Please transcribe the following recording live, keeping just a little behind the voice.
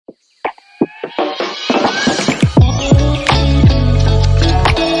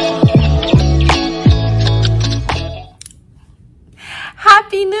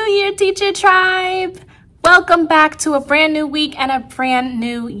Teacher Tribe! Welcome back to a brand new week and a brand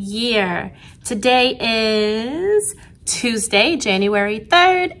new year. Today is Tuesday, January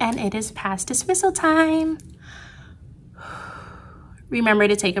 3rd, and it is past dismissal time. Remember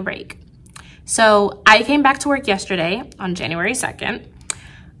to take a break. So I came back to work yesterday on January 2nd,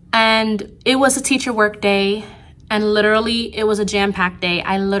 and it was a teacher work day, and literally it was a jam-packed day.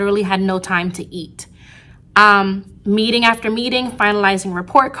 I literally had no time to eat. Meeting after meeting, finalizing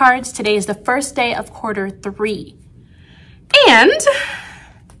report cards. Today is the first day of quarter 3. And,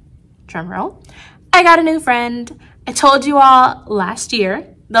 drumroll, I got a new friend. I told you all last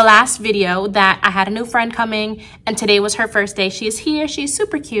year, the last video, that I had a new friend coming, and today was her first day. She is here. She's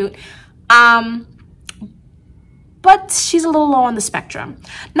super cute. But she's a little low on the spectrum.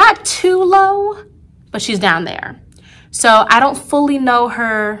 Not too low, but she's down there. So I don't fully know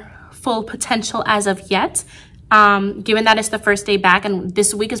her full potential as of yet. Given that it's the first day back, and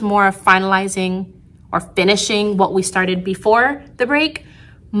this week is more of finalizing or finishing what we started before the break.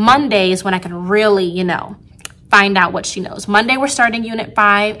 Monday is when I can really, find out what she knows. Monday, we're starting Unit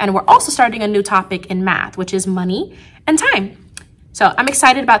 5, and we're also starting a new topic in math, which is money and time. So I'm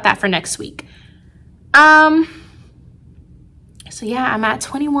excited about that for next week. So yeah, I'm at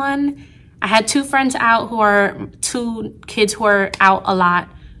 21. I had 2 friends out who are 2 kids who are out a lot.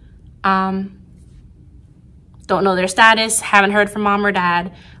 Don't know their status, haven't heard from mom or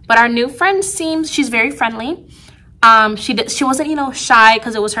dad, but our new friend she's very friendly. She wasn't, shy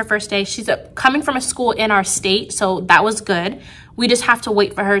because it was her first day. She's coming from a school in our state, so that was good. We just have to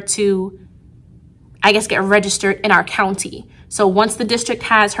wait for her to, I guess, get registered in our county. So once the district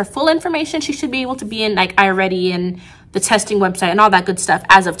has her full information, she should be able to be in like iReady and the testing website and all that good stuff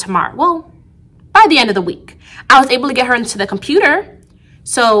as of tomorrow. Well, by the end of the week. I was able to get her into the computer.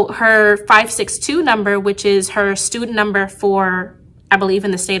 So her 562 number, which is her student number for, I believe,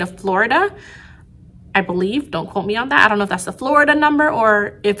 in the state of Florida. I believe, don't quote me on that. I don't know if that's the Florida number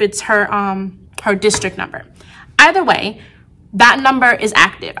or if it's her her district number. Either way, that number is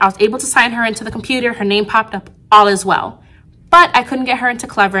active. I was able to sign her into the computer. Her name popped up, all is well. But I couldn't get her into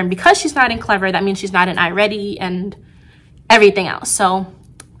Clever, and because she's not in Clever, that means she's not in iReady and everything else. So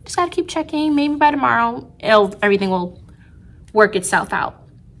just gotta keep checking. Maybe by tomorrow, everything will work itself out.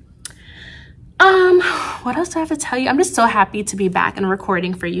 What else do I have to tell you? I'm just so happy to be back and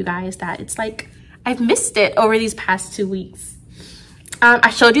recording for you guys that it's like I've missed it over these past 2 weeks. I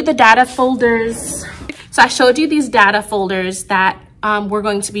showed you the data folders. So I showed you these data folders that we're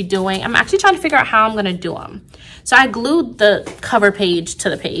going to be doing. I'm actually trying to figure out how I'm gonna do them. So I glued the cover page to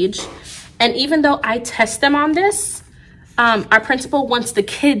the page, and even though I test them on this, our principal wants the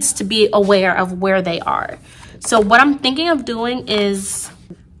kids to be aware of where they are. So what I'm thinking of doing is,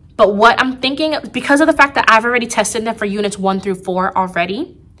 because of the fact that I've already tested them for units 1 through 4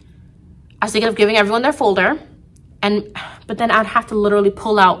 already, I was thinking of giving everyone their folder, but then I'd have to literally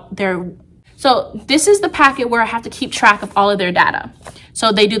pull out their, so this is the packet where I have to keep track of all of their data.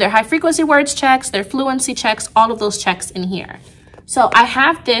 So they do their high frequency words checks, their fluency checks, all of those checks in here. So I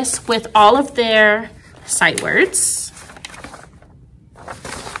have this with all of their sight words,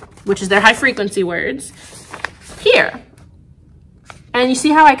 which is their high frequency words, here. And you see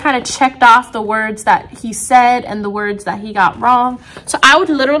how I kind of checked off the words that he said and the words that he got wrong. So I would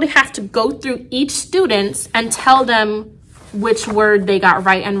literally have to go through each student and tell them which word they got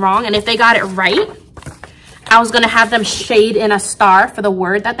right and wrong. And if they got it right, I was going to have them shade in a star for the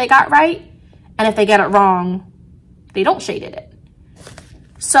word that they got right. And if they get it wrong, they don't shade it.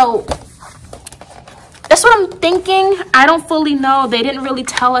 So that's what I'm thinking. I don't fully know. They didn't really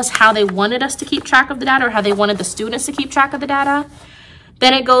tell us how they wanted us to keep track of the data or how they wanted the students to keep track of the data.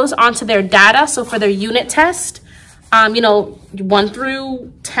 Then it goes on to their data. So for their unit test, 1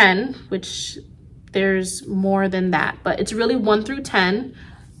 through 10, which there's more than that, but it's really 1 through 10.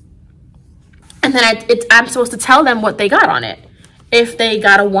 And then I'm supposed to tell them what they got on it. If they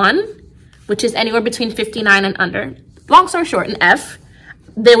got a 1, which is anywhere between 59 and under, long story short, an F,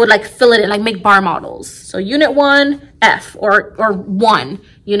 they would like fill it in, like make bar models. So unit 1, F, or 1.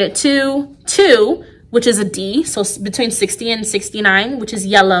 Unit 2, 2, which is a D, so between 60 and 69, which is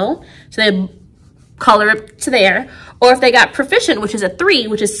yellow, so they color it to there. Or if they got proficient, which is a 3,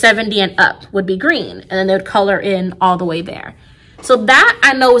 which is 70 and up, would be green, and then they would color in all the way there. So that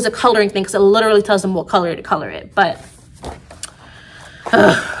I know is a coloring thing, because it literally tells them what color to color it, but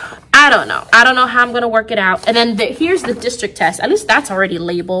I don't know. I don't know how I'm gonna work it out. And then here's the district test. At least that's already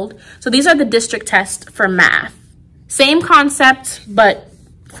labeled. So these are the district tests for math. Same concept, but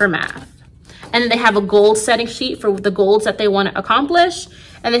for math. And then they have a goal setting sheet for the goals that they want to accomplish.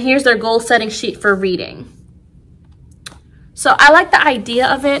 And then here's their goal setting sheet for reading. So I like the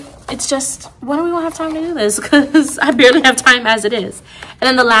idea of it. It's just, when are we gonna have time to do this? Because I barely have time as it is. And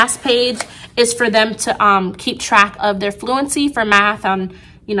then the last page is for them to keep track of their fluency for math on,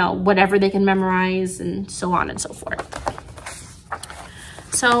 you know, whatever they can memorize and so on and so forth.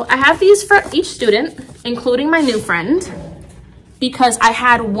 So I have these for each student, including my new friend, because I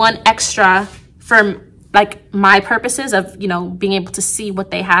had one extra for like my purposes of, you know, being able to see what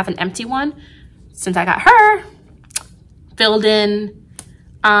they have, an empty one. Since I got her, filled in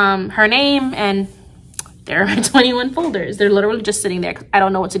her name, and there are 21 folders. They're literally just sitting there. I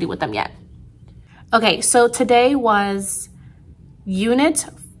don't know what to do with them yet. Okay, so today was Unit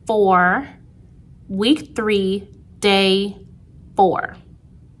 4, Week 3, Day 4.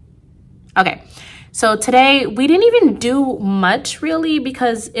 Okay, so today we didn't even do much really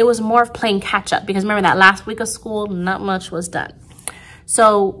because it was more of playing catch up, because remember that last week of school, not much was done.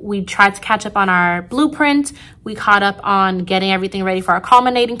 So we tried to catch up on our blueprint. We caught up on getting everything ready for our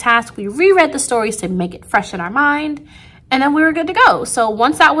culminating task. We reread the stories to make it fresh in our mind, and then we were good to go. So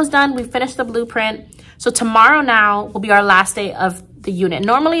once that was done, we finished the blueprint. So tomorrow now will be our last day of the unit.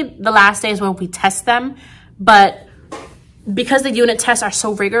 Normally the last day is when we test them, but because the unit tests are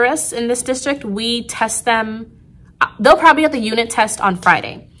so rigorous in this district, we test them. They'll probably have the unit test on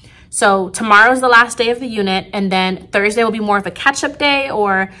Friday. So tomorrow's the last day of the unit, and then Thursday will be more of a catch-up day,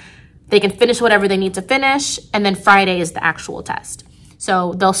 or they can finish whatever they need to finish, and then Friday is the actual test.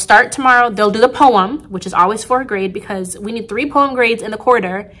 So they'll start tomorrow. They'll do the poem, which is always for a grade, because we need 3 poem grades in the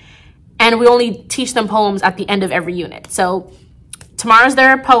quarter, and we only teach them poems at the end of every unit. So tomorrow's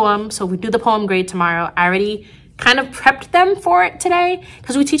their poem, so we do the poem grade tomorrow. I already kind of prepped them for it today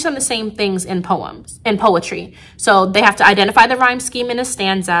because we teach them the same things in poetry. So they have to identify the rhyme scheme in a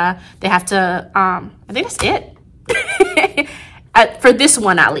stanza. They have to, I think that's it. For this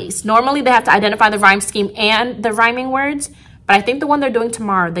one at least. Normally they have to identify the rhyme scheme and the rhyming words, but I think the one they're doing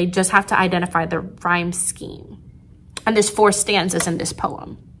tomorrow, they just have to identify the rhyme scheme. And there's 4 stanzas in this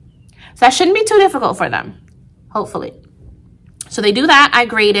poem. So that shouldn't be too difficult for them, hopefully. So they do that, I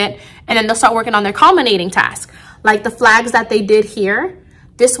grade it, and then they'll start working on their culminating task. Like the flags that they did here,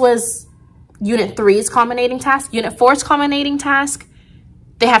 this was Unit 3's culminating task. Unit 4's culminating task,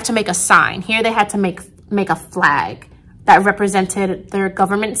 they have to make a sign. Here they had to make a flag that represented their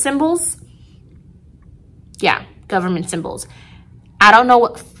government symbols. Yeah, government symbols. I don't know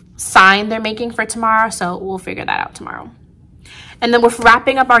what sign they're making for tomorrow, so we'll figure that out tomorrow. And then we're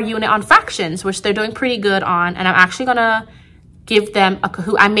wrapping up our unit on fractions, which they're doing pretty good on, and I'm actually gonna give them a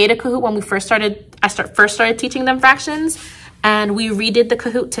Kahoot. I made a Kahoot when we first started teaching them fractions, and we redid the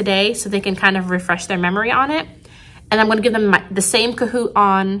Kahoot today so they can kind of refresh their memory on it. And I'm going to give them the same Kahoot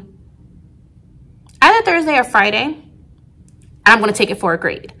on either Thursday or Friday, and I'm going to take it for a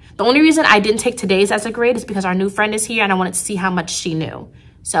grade. The only reason I didn't take today's as a grade is because our new friend is here and I wanted to see how much she knew.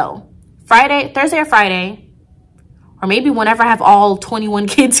 So Thursday or Friday, or maybe whenever I have all 21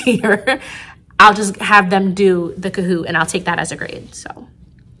 kids here, I'll just have them do the Kahoot and I'll take that as a grade. So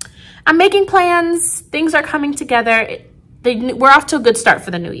I'm making plans. Things are coming together. We're off to a good start for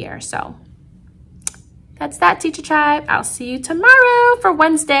the new year. So that's that, Teacher Tribe. I'll see you tomorrow for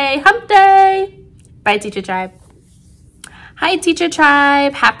Wednesday, hump day. Bye, Teacher Tribe. Hi, Teacher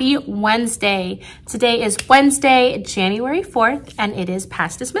Tribe. Happy Wednesday. Today is Wednesday, January 4th, and it is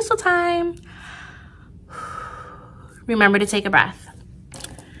past dismissal time. Remember to take a breath.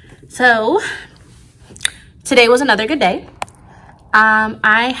 So today was another good day.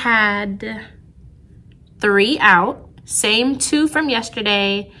 I had 3 out, same 2 from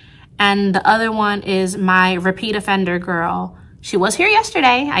yesterday, and the other one is my repeat offender girl. She was here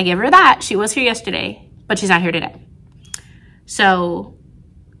yesterday. I give her that. She was here yesterday, but she's not here today. So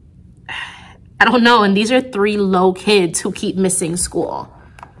I don't know. And these are 3 low kids who keep missing school.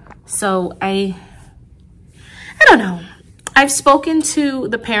 So I don't know. I've spoken to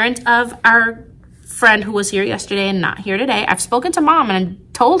the parent of our friend who was here yesterday and not here today. I've spoken to mom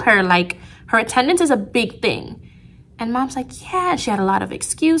and told her, like, her attendance is a big thing. And mom's like, yeah, she had a lot of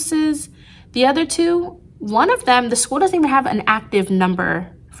excuses. The other 2, one of them, the school doesn't even have an active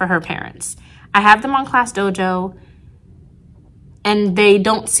number for her parents. I have them on Class Dojo, and they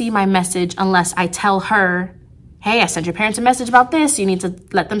don't see my message unless I tell her, hey, I sent your parents a message about this. You need to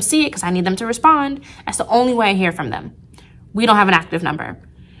let them see it because I need them to respond. That's the only way I hear from them. We don't have an active number.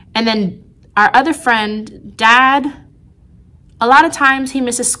 And then our other friend, Dad, a lot of times he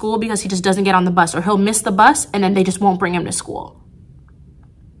misses school because he just doesn't get on the bus, or he'll miss the bus and then they just won't bring him to school.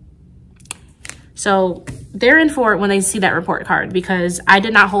 So they're in for it when they see that report card, because I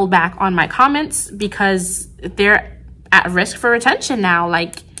did not hold back on my comments because they're at risk for retention now.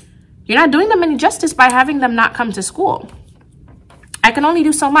 Like, you're not doing them any justice by having them not come to school. I can only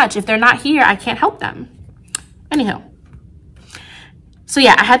do so much. If they're not here, I can't help them. Anyhow. So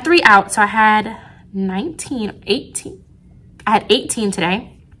yeah, I had 3 out. So I had 18. I had 18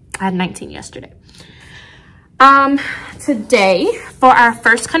 today. I had 19 yesterday. Today, for our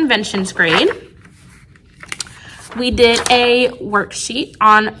first conventions grade, we did a worksheet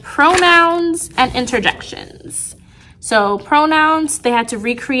on pronouns and interjections. So pronouns, they had to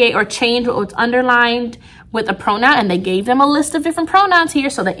recreate or change what was underlined with a pronoun, and they gave them a list of different pronouns here,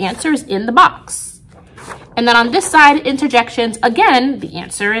 so the answer is in the box. And then on this side, interjections, again, the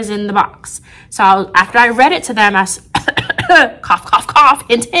answer is in the box. So after I read it to them, I cough, cough, cough,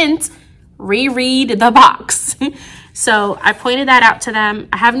 hint, hint, reread the box. So I pointed that out to them.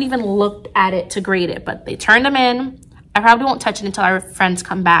 I haven't even looked at it to grade it, but they turned them in. I probably won't touch it until our friends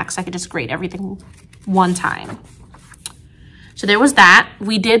come back, so I could just grade everything one time. So there was that.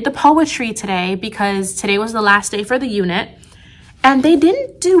 We did the poetry today because today was the last day for the unit, and they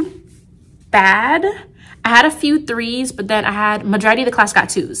didn't do bad. I had a few 3s, but then I had majority of the class got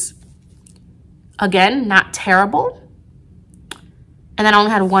 2s. Again, not terrible. And then I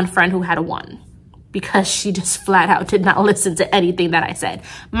only had one friend who had a 1 because she just flat out did not listen to anything that I said.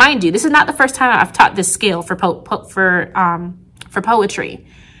 Mind you, this is not the first time I've taught this skill for poetry.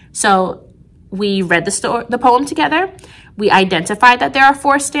 So we read the poem together. We identified that there are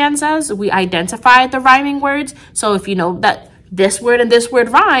 4 stanzas. We identified the rhyming words. So if you know that this word and this word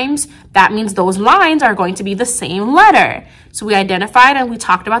rhymes, that means those lines are going to be the same letter. So we identified and we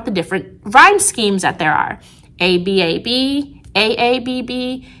talked about the different rhyme schemes that there are. A, B, A, B, A, B,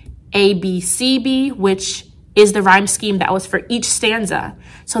 B, A, B, C, B, which is the rhyme scheme that was for each stanza.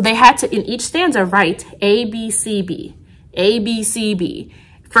 So they had to, in each stanza, write A, B, C, B, A, B, C, B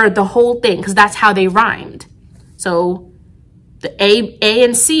for the whole thing, because that's how they rhymed. So the A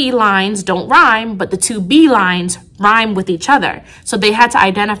and C lines don't rhyme, but the 2 B lines rhyme with each other. So they had to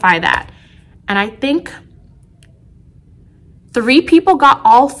identify that. And I think 3 people got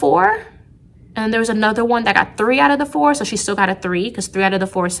all 4. And there was another one that got 3 out of the 4. So she still got a 3 because 3 out of the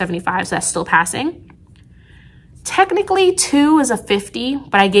 4 is 75. So that's still passing. Technically 2 is a 50,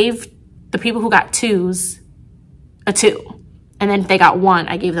 but I gave the people who got 2s a 2. And then if they got 1,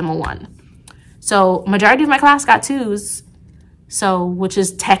 I gave them a 1. So majority of my class got 2s. So, which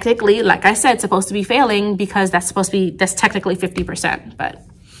is technically, like I said, supposed to be failing because that's technically 50%. But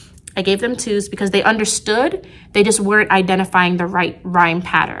I gave them 2s because they understood. They just weren't identifying the right rhyme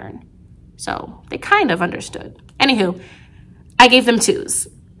pattern. So they kind of understood. Anywho, I gave them 2s.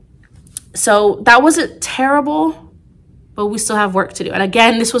 So that wasn't terrible, but we still have work to do. And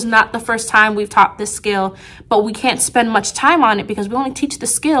again, this was not the first time we've taught this skill, but we can't spend much time on it because we only teach the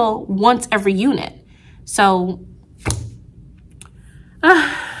skill once every unit. So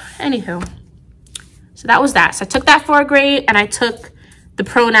anywho, so that was that. So I took that for a grade, and I took the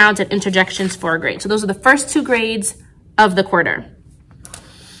pronouns and interjections for a grade. So those are the first 2 grades of the quarter.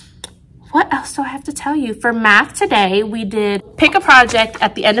 What else do I have to tell you? For math today, we did pick a project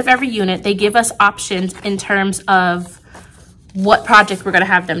at the end of every unit. They give us options in terms of what project we're going to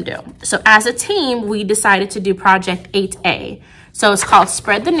have them do. So as a team, we decided to do project 8A. So it's called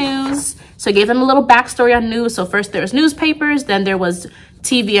Spread the News. So I gave them a little backstory on news. So first there was newspapers, then there was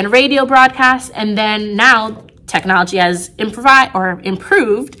TV and radio broadcasts, and then now technology has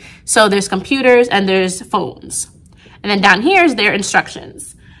improved. So there's computers and there's phones. And then down here is their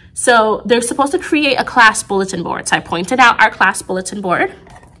instructions. So they're supposed to create a class bulletin board. So I pointed out our class bulletin board,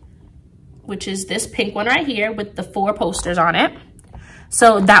 which is this pink one right here with the 4 posters on it.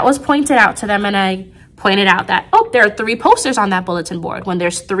 So that was pointed out to them, and I pointed out that, oh, there are 3 posters on that bulletin board. When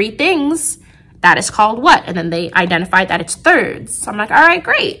there's 3 things, that is called what? And then they identified that it's thirds. So I'm like, all right,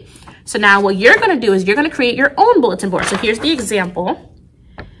 great. So now what you're going to do is you're going to create your own bulletin board. So here's the example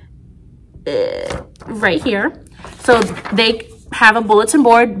right here. So they have a bulletin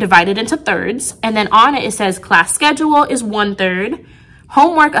board divided into thirds, and then on it, it says class schedule is 1/3,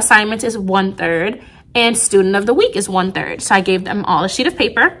 homework assignment is 1/3, and student of the week is 1/3. So I gave them all a sheet of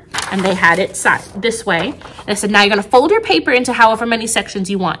paper, and they had it this way. And I said, now you're going to fold your paper into however many sections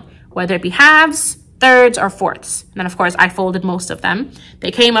you want, whether it be halves, thirds, or fourths. And then, of course, I folded most of them.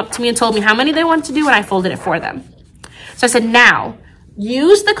 They came up to me and told me how many they wanted to do, and I folded it for them. So I said, now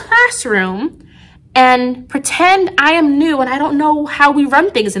use the classroom and pretend I am new and I don't know how we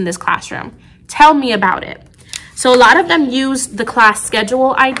run things in this classroom. Tell me about it. So a lot of them used the class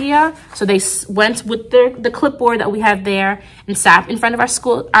schedule idea. So they went with the clipboard that we have there and sat in front of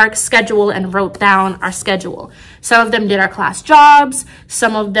our schedule and wrote down our schedule. Some of them did our class jobs.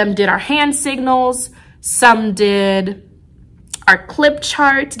 Some of them did our hand signals. Some did our clip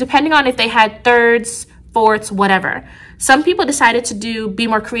charts, depending on if they had thirds, fourths, whatever. Some people decided to be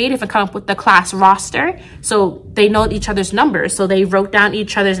more creative and come up with the class roster. So they know each other's numbers. So they wrote down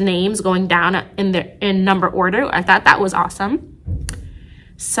each other's names going down in number order. I thought that was awesome.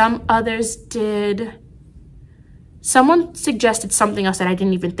 Some others did. Someone suggested something else that I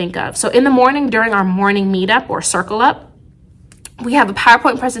didn't even think of. So in the morning, during our morning meetup or circle up, we have a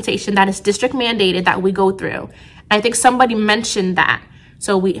PowerPoint presentation that is district mandated that we go through. And I think somebody mentioned that.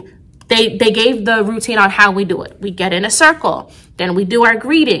 So they gave the routine on how we do it. We get in a circle, then we do our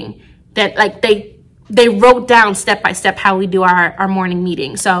greeting. Then like they wrote down step by step how we do our morning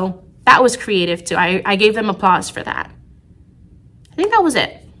meeting. So that was creative too. I gave them applause for that. I think that was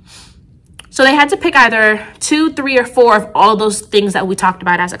it. So they had to pick either 2, 3, or 4 of all those things that we talked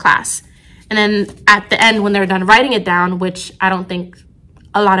about as a class. And then at the end, when they're done writing it down, which I don't think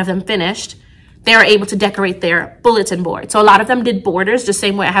a lot of them finished, they were able to decorate their bulletin board. So a lot of them did borders, the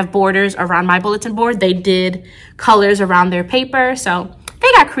same way I have borders around my bulletin board. They did colors around their paper. So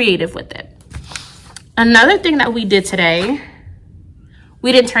they got creative with it. Another thing that we did today,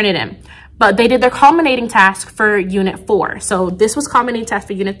 we didn't turn it in, but they did their culminating task for Unit 4. So this was culminating task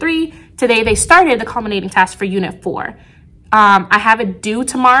for Unit 3. Today they started the culminating task for Unit 4. I have it due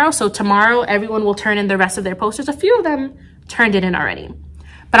tomorrow. So tomorrow everyone will turn in the rest of their posters. A few of them turned it in already.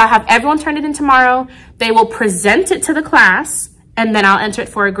 But I'll have everyone turn it in tomorrow. They will present it to the class, and then I'll enter it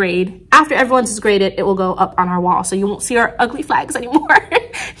for a grade. After everyone's graded, it will go up on our wall. So you won't see our ugly flags anymore.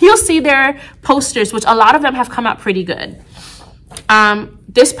 You'll see their posters, which a lot of them have come out pretty good.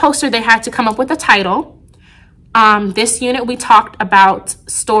 This poster, they had to come up with a title. This unit, we talked about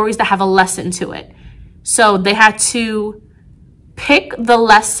stories that have a lesson to it. So they had to pick the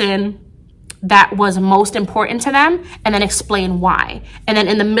lesson that was most important to them and then explain why. And then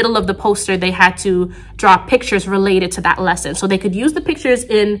in the middle of the poster, they had to draw pictures related to that lesson. So they could use the pictures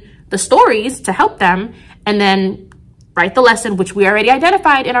in the stories to help them and then write the lesson, which we already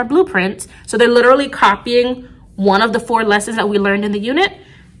identified in our blueprint. So they're literally copying one of the 4 lessons that we learned in the unit,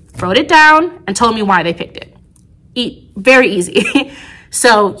 wrote it down, and told me why they picked it. Very easy.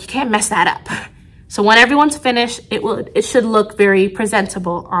 So you can't mess that up. So when everyone's finished, it should look very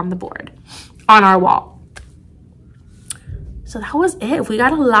presentable on the board, on our wall. So that was it. We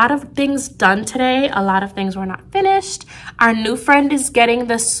got a lot of things done today. A lot of things were not finished. Our new friend is getting in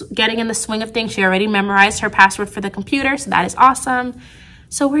the swing of things. She already memorized her password for the computer, so that is awesome.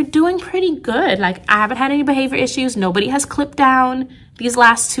 So we're doing pretty good. Like, I haven't had any behavior issues. Nobody has clipped down these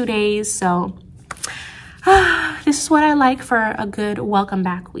last 2 days. So this is what I like for a good welcome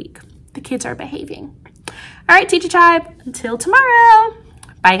back week. The kids are behaving. All right, Teacher Tribe, until tomorrow.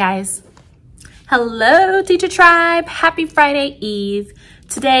 Bye, guys. Hello, Teacher Tribe. Happy Friday Eve.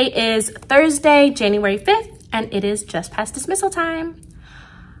 Today is Thursday, January 5th, and it is just past dismissal time.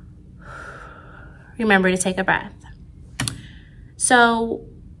 Remember to take a breath. So,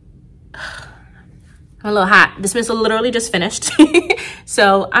 I'm a little hot. Dismissal literally just finished.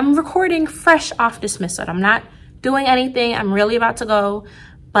 So I'm recording fresh off dismissal. I'm not doing anything. I'm really about to go.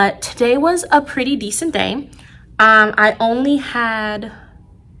 But today was a pretty decent day. I only had,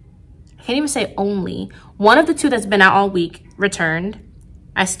 I can't even say only, one of the 2 that's been out all week returned.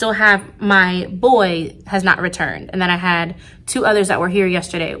 I still have, my boy has not returned. And then I had 2 others that were here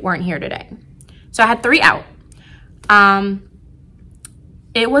yesterday, weren't here today. So I had 3 out.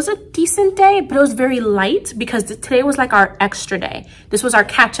 It was a decent day, but it was very light because today was like our extra day. This was our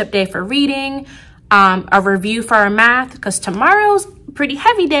catch-up day for reading, a review for our math, because tomorrow's a pretty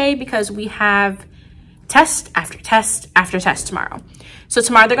heavy day because we have test after test after test tomorrow. So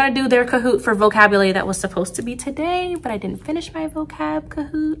tomorrow they're going to do their Kahoot for vocabulary that was supposed to be today, but I didn't finish my vocab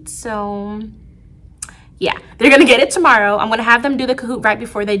Kahoot. So yeah, they're going to get it tomorrow. I'm going to have them do the Kahoot right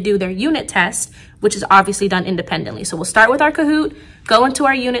before they do their unit test, which is obviously done independently. So we'll start with our Kahoot, go into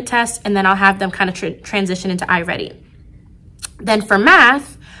our unit test, and then I'll have them kind of transition into iReady. Then for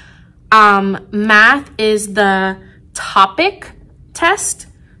math, math is the topic test.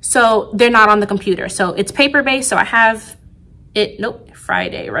 So they're not on the computer. So it's paper-based. So I have it, nope,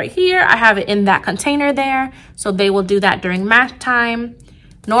 Friday right here. I have it in that container there. So they will do that during math time.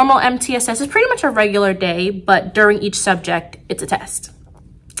 Normal MTSS is pretty much a regular day, but during each subject, it's a test.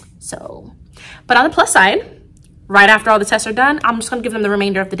 So, but on the plus side, right after all the tests are done, I'm just gonna give them the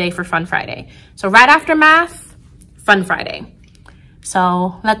remainder of the day for Fun Friday. So right after math, Fun Friday.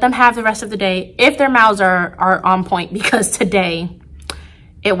 So let them have the rest of the day if their mouths are on point, because today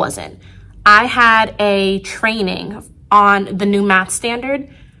it wasn't. I had a training on the new math standard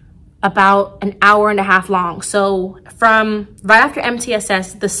about an hour and a half long. So from right after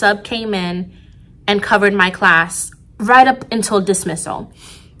MTSS, the sub came in and covered my class right up until dismissal.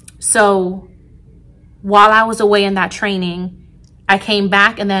 So while I was away in that training, I came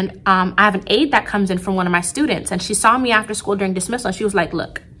back, and then I have an aide that comes in from one of my students, and she saw me after school during dismissal, and she was like,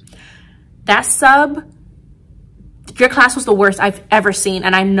 look, that sub, your class was the worst I've ever seen,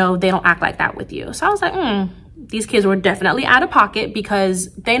 and I know they don't act like that with you. So I was like, these kids were definitely out of pocket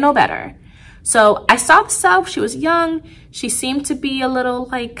because they know better. So I saw the sub. She was young. She seemed to be a little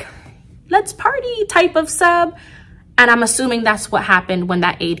like, let's party type of sub. And I'm assuming that's what happened when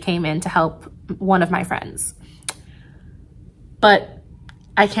that aide came in to help one of my friends. But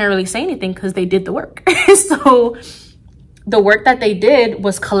I can't really say anything because they did the work. So the work that they did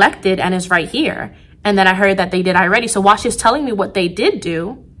was collected and is right here. And then I heard that they did already. So while she was telling me what they did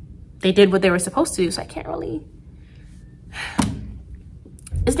do, they did what they were supposed to do. So I can't really...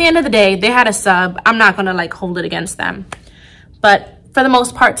 It's the end of the day. They had a sub. I'm not going to like hold it against them. But for the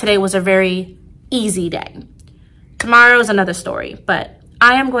most part, today was a very easy day. Tomorrow is another story. But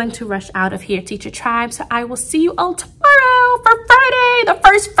I am going to rush out of here, Teacher Tribe. So I will see you all tomorrow for Friday, the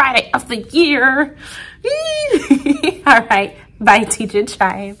first Friday of the year. All right. Bye, Teacher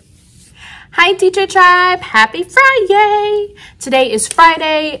Tribe. Hi, Teacher Tribe. Happy Friday. Today is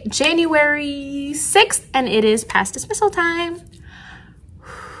Friday, January 6th, and it is past dismissal time.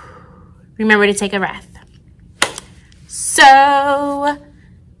 Remember to take a breath. So,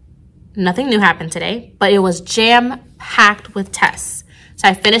 nothing new happened today, but it was jam-packed with tests. So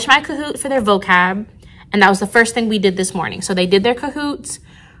I finished my Kahoot for their vocab, and that was the first thing we did this morning. So they did their Kahoots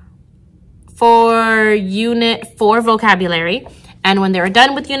for Unit 4 vocabulary. And when they were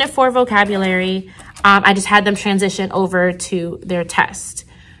done with Unit 4 vocabulary, I just had them transition over to their test.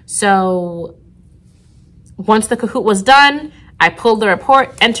 So once the Kahoot was done, I pulled the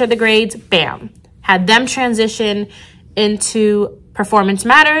report, entered the grades, bam. Had them transition into Performance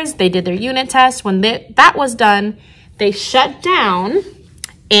Matters. They did their unit test. When that was done, they shut down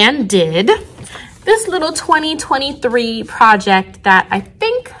and did this little 2023 project that I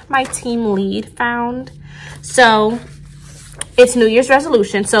think my team lead found. So it's New Year's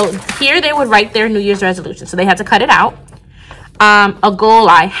resolution. So here they would write their New Year's resolution. So they had to cut it out. A goal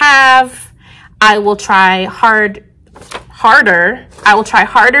I have, I will try harder. I will try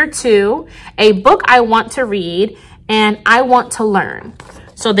harder to, a book I want to read, and I want to learn.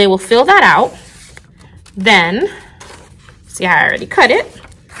 So they will fill that out. Then, see how I already cut it.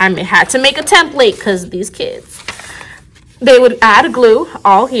 I had to make a template because these kids. They would add glue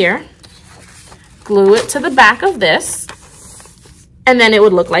all here. Glue it to the back of this. And then it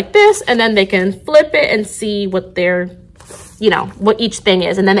would look like this. And then they can flip it and see what their, what each thing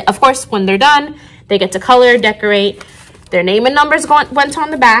is. And then, of course, when they're done, they get to color, decorate. Their name and numbers went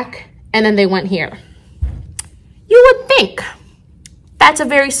on the back, and then they went here. You would think that's a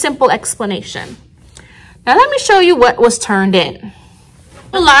very simple explanation. Now let me show you what was turned in.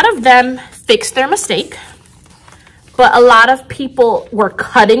 A lot of them fixed their mistake, but a lot of people were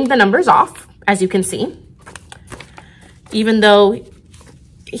cutting the numbers off, as you can see. Even though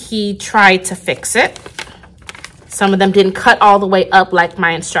he tried to fix it, some of them didn't cut all the way up like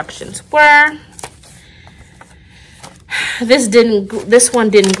my instructions were. This one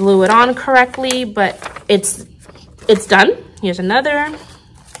didn't glue it on correctly, but it's done. Here's another.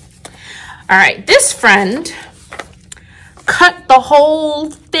 All right, this friend cut the whole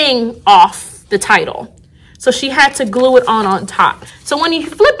thing off the title. So she had to glue it on top. So when you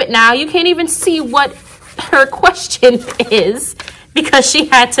flip it now, you can't even see what her question is because she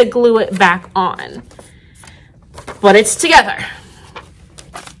had to glue it back on. But it's together.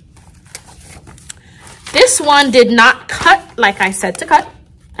 This one did not cut like I said to cut.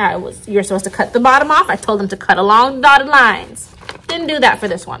 You're supposed to cut the bottom off. I told them to cut along the dotted lines. Didn't do that for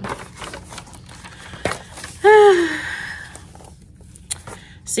this one.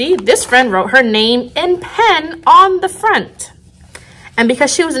 See, this friend wrote her name in pen on the front. And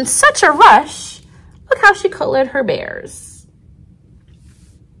because she was in such a rush, look how she colored her bears.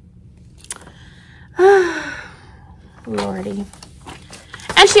 Lordy.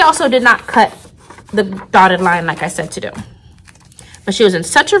 And she also did not cut the dotted line like I said to do. But she was in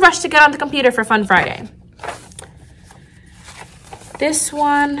such a rush to get on the computer for Fun Friday. This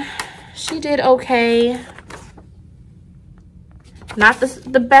one, she did okay. Not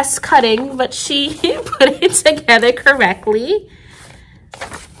the best cutting, but she put it together correctly.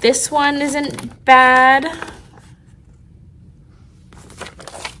 This one isn't bad.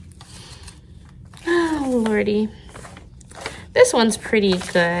 Oh, Lordy. This one's pretty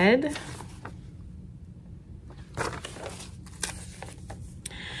good.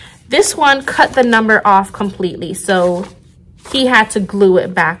 This one cut the number off completely, so he had to glue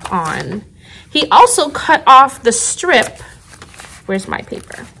it back on. He also cut off the strip. Where's my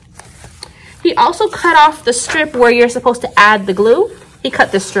paper? He also cut off the strip where you're supposed to add the glue. He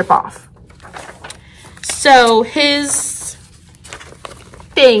cut this strip off. So his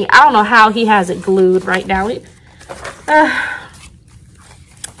thing, I don't know how he has it glued right now.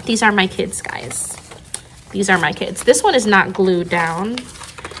 These are my kids, guys. These are my kids. This one is not glued down.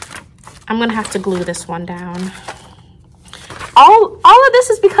 I'm gonna have to glue this one down. All of this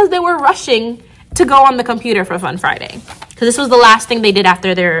is because they were rushing to go on the computer for Fun Friday, because this was the last thing they did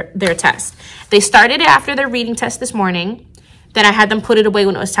after their test. They started it after their reading test this morning. Then I had them put it away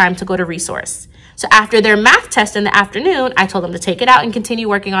when it was time to go to resource. So after their math test in the afternoon, I told them to take it out and continue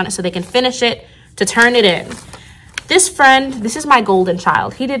working on it so they can finish it to turn it in. This friend, this is my golden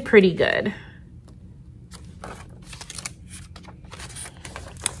child. He did pretty good.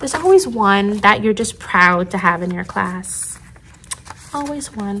 There's always one that you're just proud to have in your class.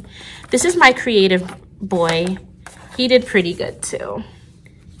 Always one. This is my creative boy. He did pretty good too.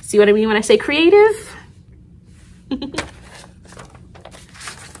 See what I mean when I say creative?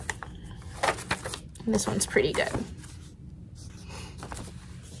 This one's pretty good.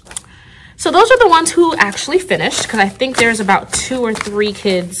 So those are the ones who actually finished, because I think there's about 2 or 3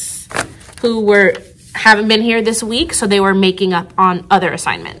 kids who haven't been here this week, so they were making up on other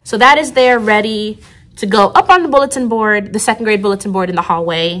assignments. So that is there ready to go up on the bulletin board, the 2nd grade bulletin board in the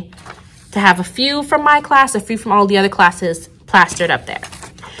hallway, to have a few from my class, a few from all the other classes plastered up there.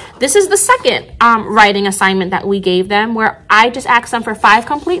 This is the second writing assignment that we gave them, where I just asked them for 5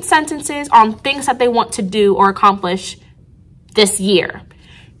 complete sentences on things that they want to do or accomplish this year.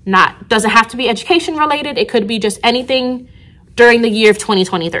 Doesn't have to be education related. It could be just anything during the year of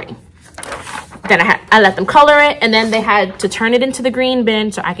 2023. Then I let them color it, and then they had to turn it into the green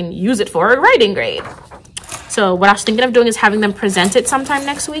bin so I can use it for a writing grade. So what I was thinking of doing is having them present it sometime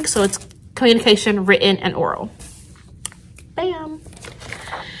next week. So it's communication, written, and oral. Bam.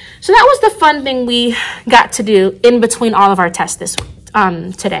 So that was the fun thing we got to do in between all of our tests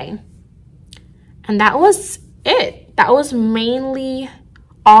today. And that was it. That was mainly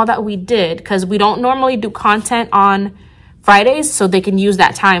all that we did, because we don't normally do content on Fridays, so they can use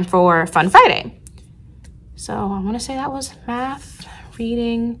that time for Fun Friday. So I want to say that was math,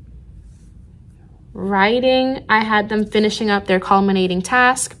 reading, writing. I had them finishing up their culminating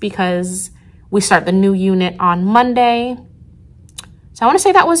task because we start the new unit on Monday. So I want to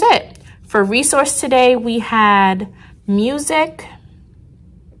say that was it. For resource today, we had music.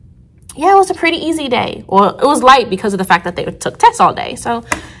 Yeah, it was a pretty easy day. Well, it was light because of the fact that they took tests all day. So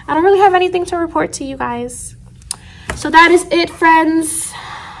I don't really have anything to report to you guys. So that is it, friends.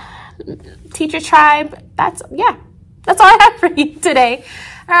 Teacher Tribe, that's all I have for you today.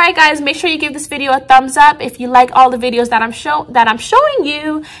 All right, guys, make sure you give this video a thumbs up. If you like all the videos that I'm showing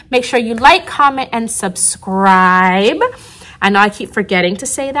you, make sure you like, comment, and subscribe. I know I keep forgetting to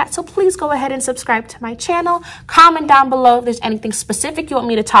say that, so please go ahead and subscribe to my channel. Comment down below if there's anything specific you want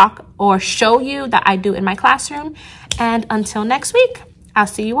me to talk or show you that I do in my classroom. And until next week, I'll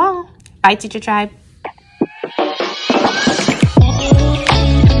see you all. Bye, Teacher Tribe.